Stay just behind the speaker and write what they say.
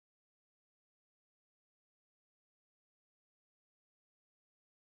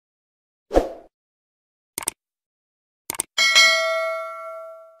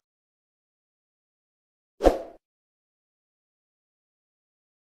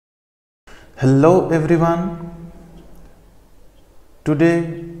Hello everyone.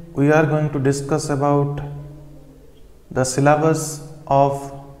 Today we are going to discuss about the syllabus of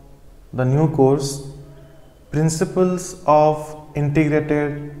the new course Principles of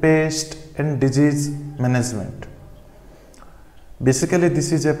Integrated Pest and Disease Management. Basically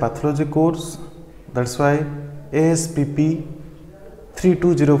this is a pathology course, that's why ASPP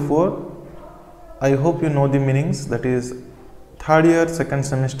 3204. I hope you know the meanings, that is third year second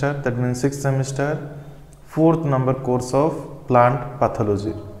semester, that means sixth semester, fourth number course of plant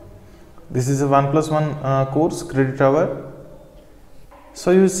pathology. This is a 1+1 course, credit hour. So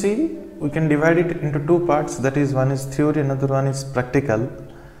you see, we can divide it into two parts, that is one is theory, another one is practical.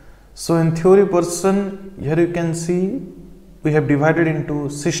 So in theory portion, here you can see we have divided into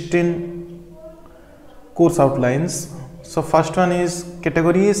 16 course outlines. So first one is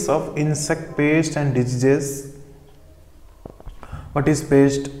categories of insect, pest and diseases. What is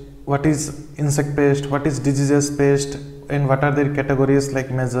pest, what is insect pest, what is diseases pest, and what are their categories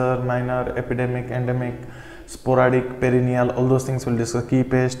like major, minor, epidemic, endemic, sporadic, perennial, all those things will discuss, key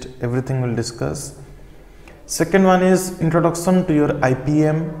pest, everything will discuss. Second one is introduction to your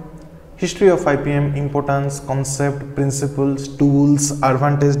IPM, history of IPM, importance, concept, principles, tools,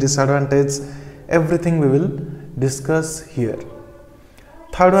 advantage, disadvantage, everything we will discuss here.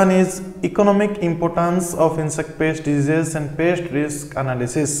 Third one is economic importance of insect pest diseases and pest risk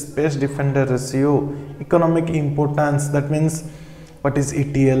analysis, pest defender ratio, economic importance, that means what is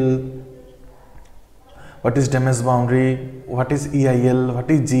ETL, what is damage boundary, what is EIL, what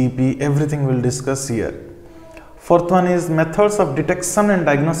is GEP, everything we will discuss here. Fourth one is methods of detection and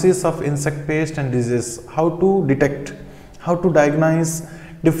diagnosis of insect pest and disease, how to detect, how to diagnose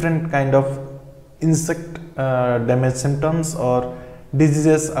different kind of insect damage symptoms or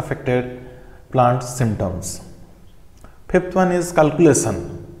diseases affected plant symptoms. Fifth one is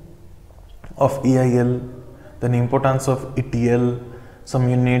calculation of EIL, then importance of ETL, some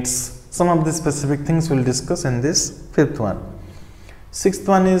units, some of the specific things we will discuss in this fifth one. Sixth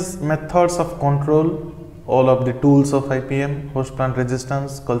one is methods of control, all of the tools of IPM, host plant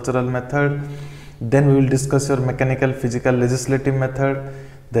resistance, cultural method. Then we will discuss your mechanical, physical, legislative method,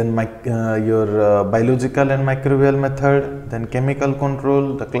 then your biological and microbial method, then chemical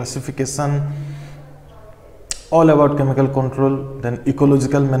control, the classification, all about chemical control, then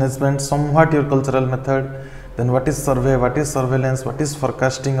ecological management, somewhat your cultural method, then what is survey, what is surveillance, what is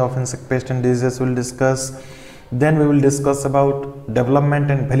forecasting of insect pest and diseases we will discuss. Then we will discuss about development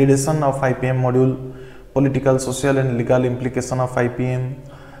and validation of IPM module, political, social and legal implication of IPM.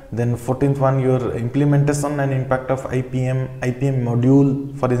 Then 14th one, your implementation and impact of IPM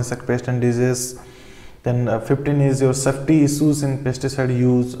module for insect pest and disease. Then 15 is your safety issues in pesticide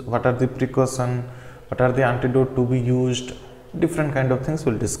use, what are the precaution, what are the antidote to be used, different kind of things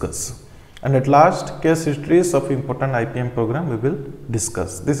we will discuss. And at last, case histories of important IPM program we will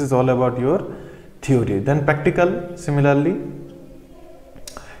discuss. This is all about your theory. Then practical, similarly,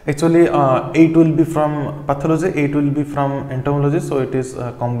 actually 8 will be from pathology, 8 will be from entomology, so it is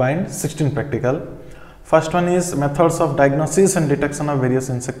combined 16 practical. First one is methods of diagnosis and detection of various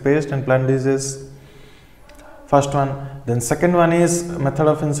insect pest and plant diseases, first one. Then second one is method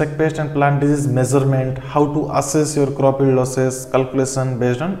of insect pest and plant disease measurement, how to assess your crop yield losses, calculation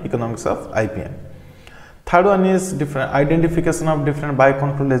based on economics of IPM. Third one is different identification of different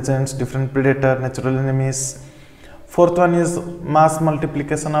biocontrol agents, different predator, natural enemies. Fourth one is mass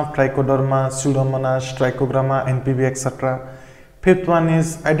multiplication of trichoderma, pseudomonas, trichogramma, NPV, etc. Fifth one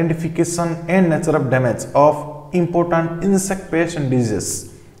is identification and nature of damage of important insect pest and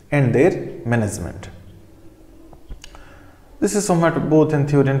diseases and their management. This is somewhat both in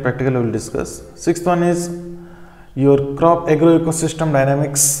theory and practical we will discuss. Sixth one is your crop agroecosystem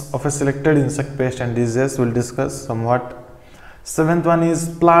dynamics of a selected insect pest and disease we will discuss somewhat. Seventh one is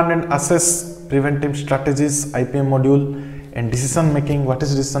plan and assess preventive strategies, IPM module, and decision making. What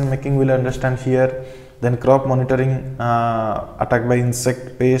is decision making we will understand here. Then crop monitoring, attack by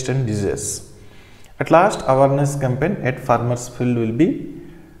insect, pest and disease. At last, awareness campaign at farmers field will be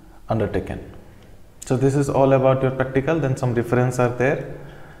undertaken. So this is all about your practical. Then some reference are there,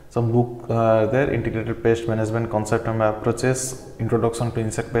 some book are there, integrated pest management concept and approaches, introduction to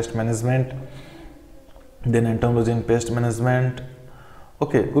insect pest management, then entomology and pest management.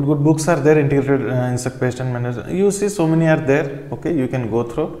 Okay, good books are there, integrated insect pest and management. You see so many are there. Okay, you can go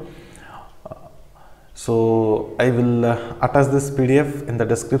through. So I will attach this PDF in the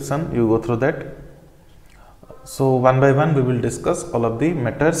description, you go through that. So one by one we will discuss all of the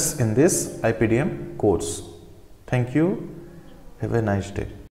matters in this IPDM course. Thank you. Have a nice day.